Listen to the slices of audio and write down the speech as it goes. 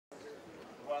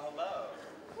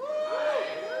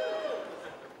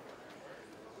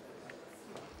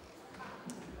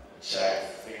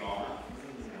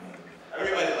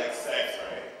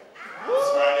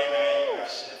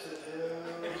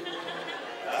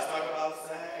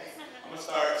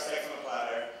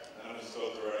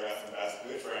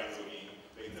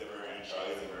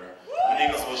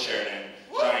with Sheridan.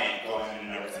 Giant going in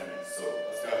another 10 minutes. So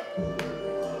let's go.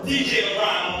 DJ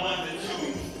LeBron on 1 and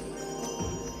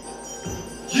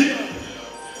 2. Yeah.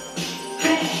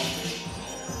 Come on.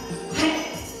 Come on.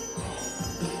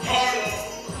 Harlem.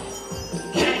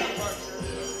 Counterculture.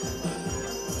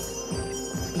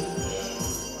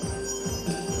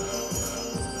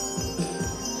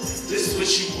 This is what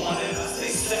you wanted. I say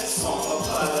sex on the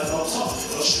pilot, no talk,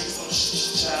 no strings, no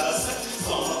chatter. Sex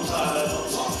on the pilot, no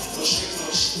talk, no strings, no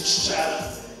chatter.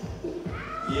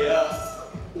 Yeah.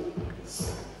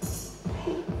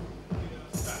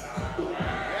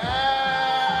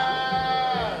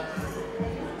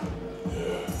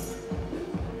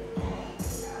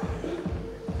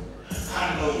 I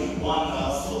know you wanna,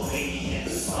 so baby in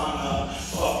the sauna.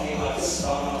 Fuck me like a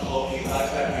stunner, blow me like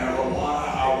that marijuana.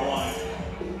 I want.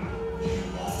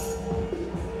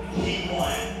 He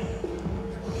won.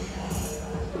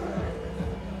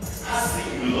 I see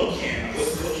you looking,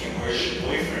 was looking, where's your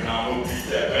boyfriend? I'ma beat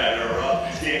that batter up.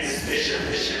 Damn this picture,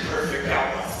 perfect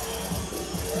hour.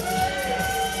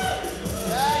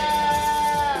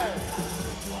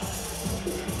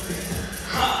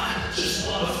 Just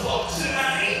wanna fuck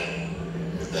tonight.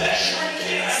 That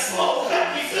drinking, that smoke, got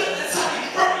me feeling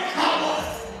tight, right? I want.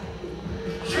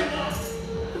 You want.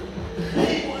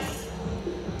 He won.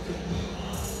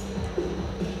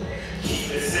 Keep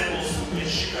it simple, stupid,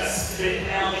 you got spit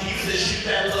now. Use to shoot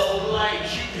that low light.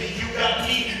 Cupid, you got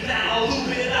me now. Loop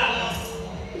it out.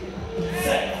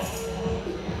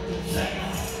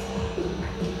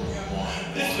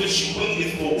 This what you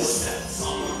waited for. Sex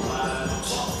on the line, no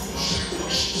talk, no shit, no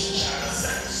chatter.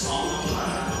 Sex on the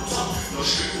line, no talk, no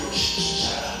shit, no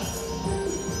chatter.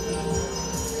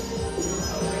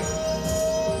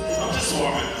 I'm just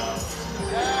warming up.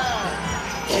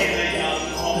 Can a young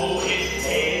homo get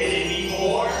head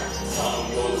anymore? Tongue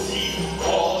goes deep,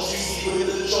 balls you see with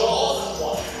the jaws.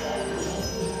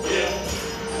 Yeah.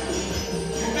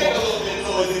 You make a little bit of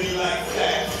noise if you like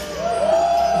that.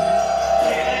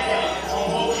 Can a young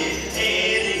homo get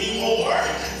head anymore?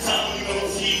 Tongue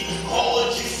goes deep, all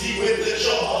what you see with the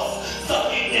jaws. Suck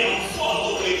it down,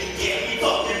 swallow it, get me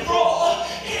fucking raw.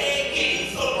 Head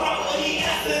game's the problem, he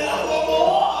has it up for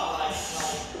more.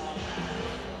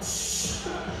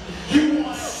 You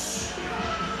want sex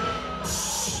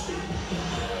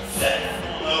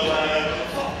on the planet,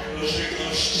 no strict, no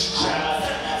chatter.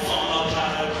 Sex on the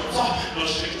planet, no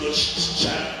strict, no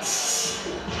chatter.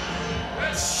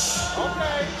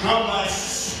 Okay. How much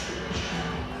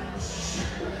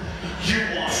you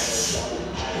want?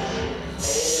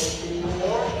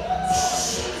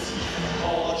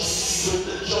 All you see with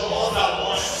the jaws, I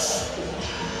want.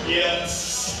 Yeah.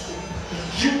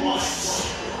 You want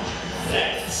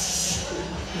sex.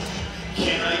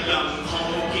 Can a young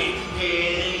homo get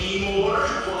head anymore?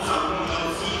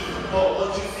 All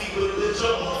what you see with the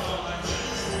jaws.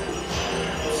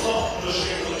 No talk, no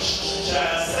strings, no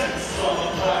chatter. Sex on the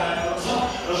planet, no talk,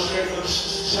 no strings, no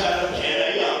chatter. Can a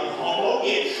young homo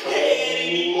get head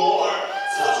anymore?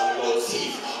 Tongue, no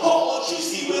teeth. All what you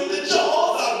see with the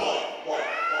jaws. I want.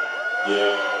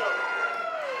 Yeah.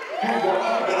 You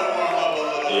better warm up a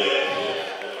little bit.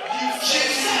 You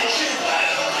chicks like you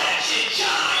like a ratchet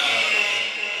giant.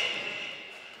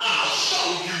 I'll show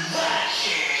you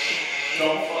ratchet.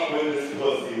 Don't fuck with this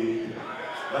pussy.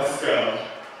 Let's go.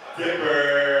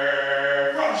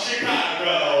 Dipper from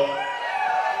Chicago.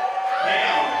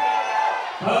 Now.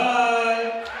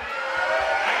 Hi.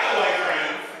 I got white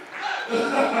friends.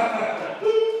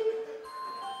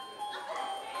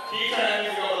 Can you turn that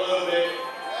music up a little bit?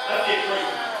 Let's get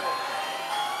crazy.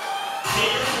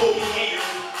 Haters will be haters.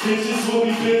 Bitches will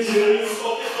be bitches.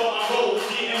 Focus on my goals.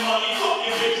 Getting money,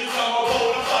 fucking bitches. I'm a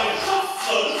bona fide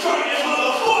hustler. Trying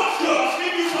motherfucker.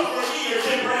 If you come for me or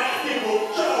Timber, I think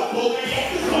we'll jump. Pull the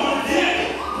yankees on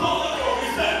deck. All the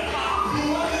stories that you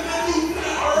want to do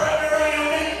now are right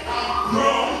around me. I'm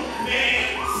grown, man.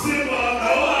 Simba,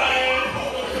 no lion.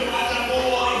 Welcome to my jungle.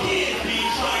 All the kids be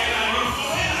trying. I am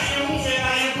doing, I am moving,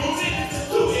 I am moving.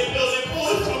 To it, building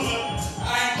bullets from the.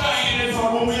 I am dying as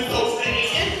I'm moving those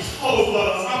things.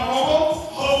 Over, I'm homo,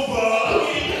 over.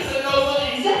 Okay, Casanova,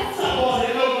 and yes, I want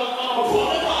it over. I'm a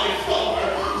bona fide fucker.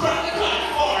 Trying to climb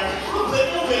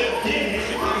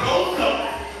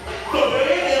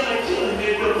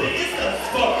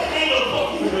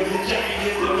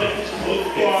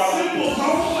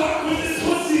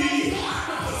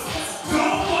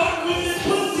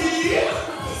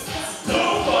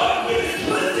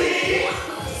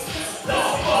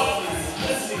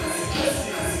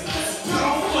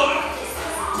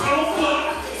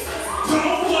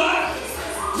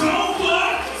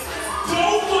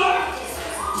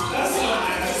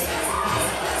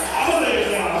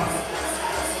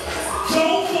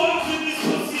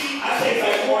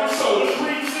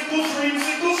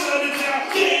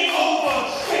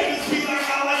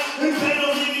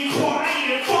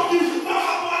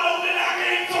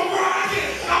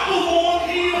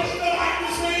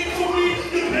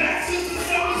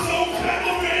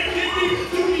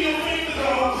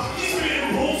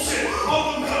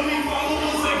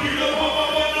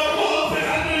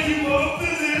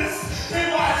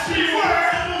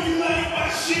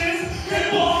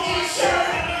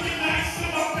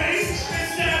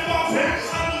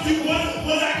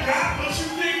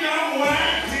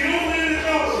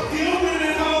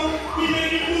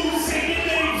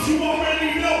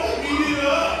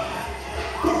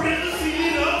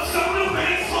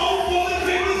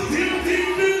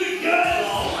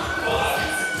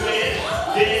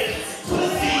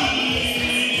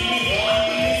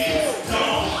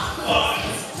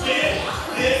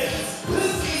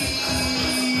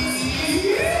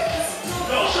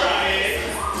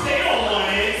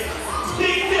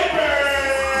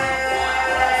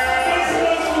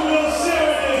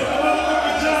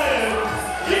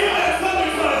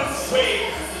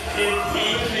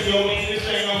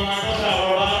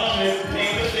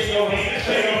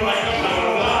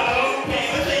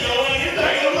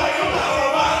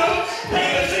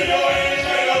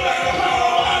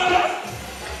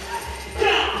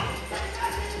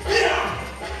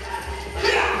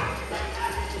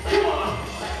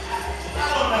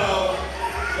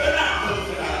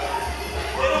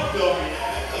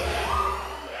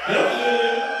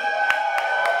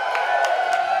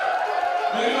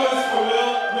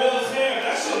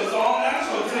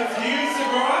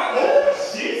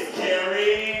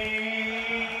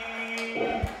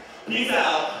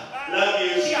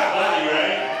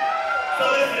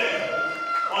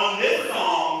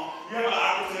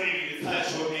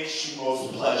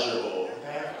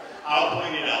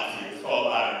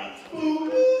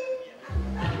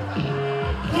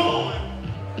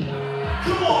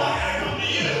Come on, I gotta come to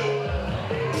you.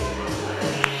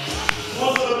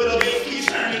 One little bit of bass, please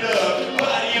turn it up.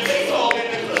 Body and face all in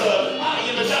the club. I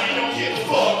am a giant, don't give a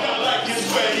fuck. I like your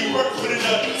sweaty work with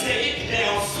enough. Take it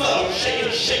down slow, shake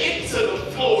it to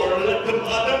the floor. Let them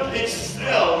other bitches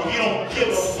know you don't give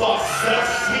a fuck, sir.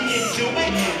 We can do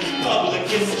it in public.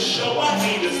 It's a show. I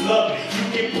need is love. You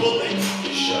can pull it,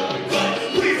 you show it, but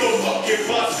please don't fuck your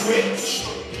bus quit.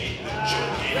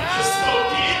 Just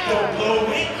smoke it, don't blow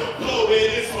it. Blow it,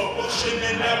 it's for pushing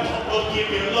in that pump up, give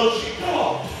you lotion. Come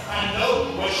on, I know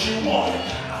what you want,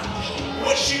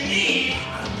 what you need,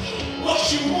 what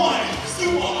you want. You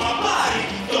want my body,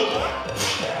 the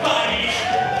body,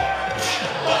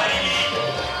 body,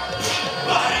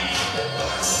 body.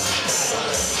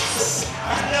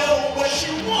 I know what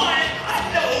you want, I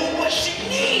know what you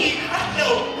need, I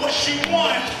know what you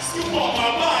want. You want my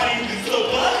body, so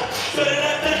what?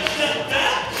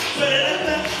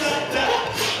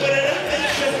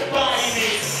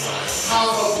 I'm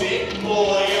a big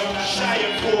boy, I'm a shy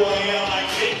boy, I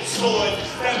like big toys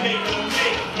that make them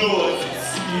big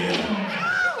noises. Yeah.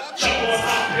 Jump on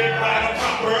top, big ride, I'm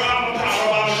proper, I'm a power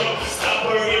bottle show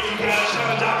stopper. If you got a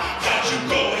challenge, I got you,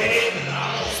 go ahead.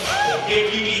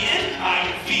 If you eat it, I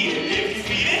can feed it. If you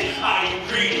feed it, I am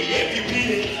greedy. If you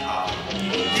beat it,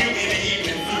 you in the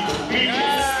evening, through the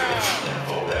weekend.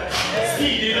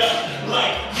 Heat it up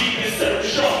like demon serve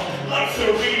strong, like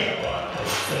Serena.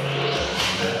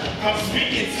 I'm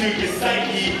speaking to your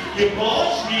psyche, you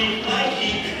bulge me like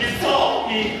you talk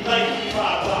me like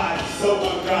my body so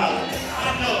ungodly.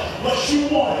 I know what you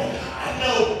want, I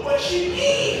know what you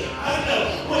need, I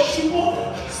know what you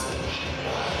want.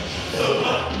 So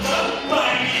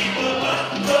body me,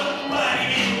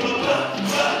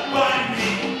 body me.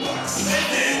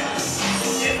 Listen,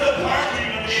 it's the parking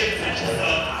of the attention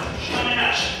stuff. Coming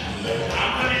at you,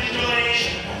 I'm gonna enjoy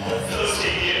it. So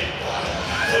shake it.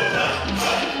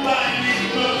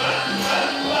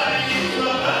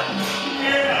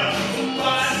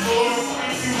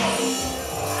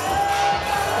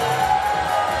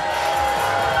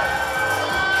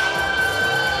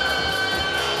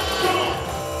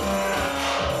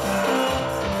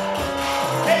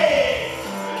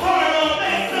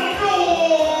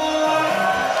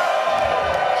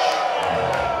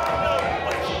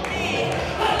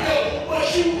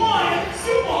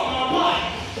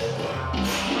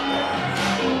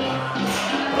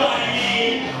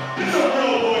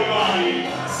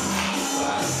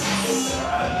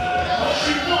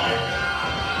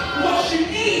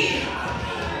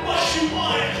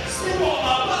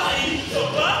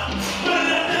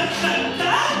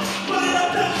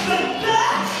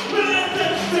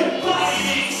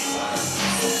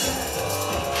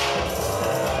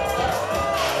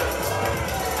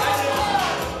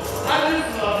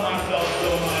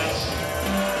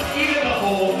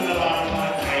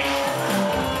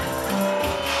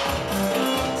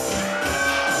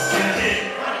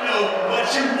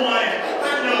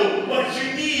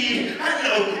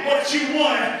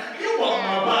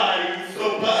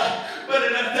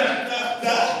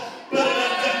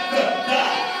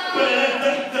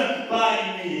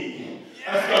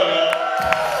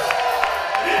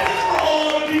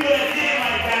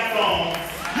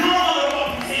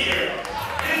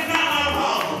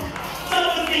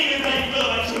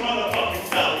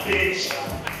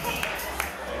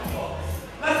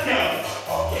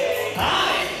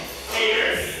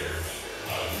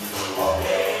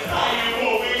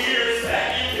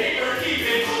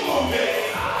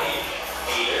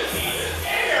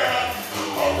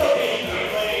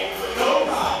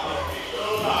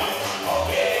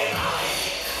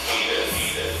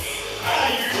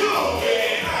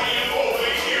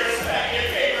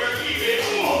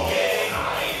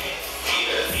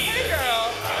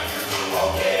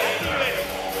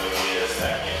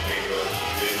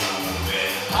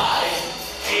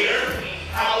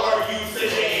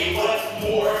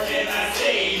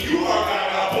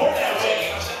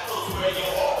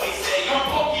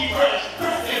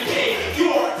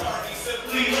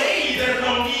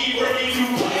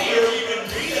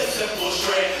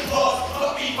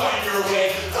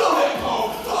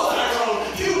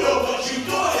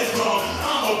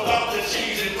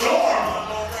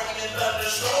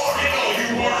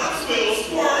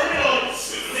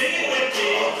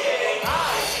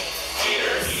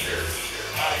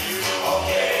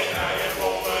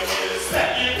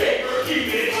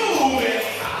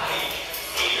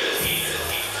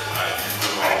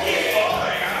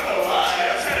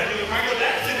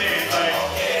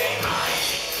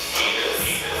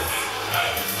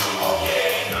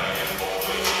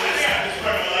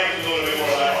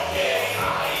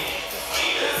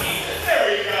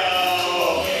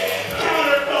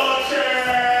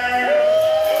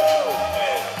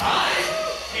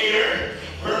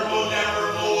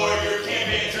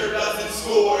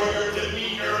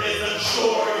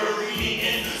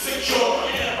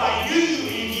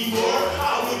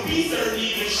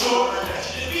 short.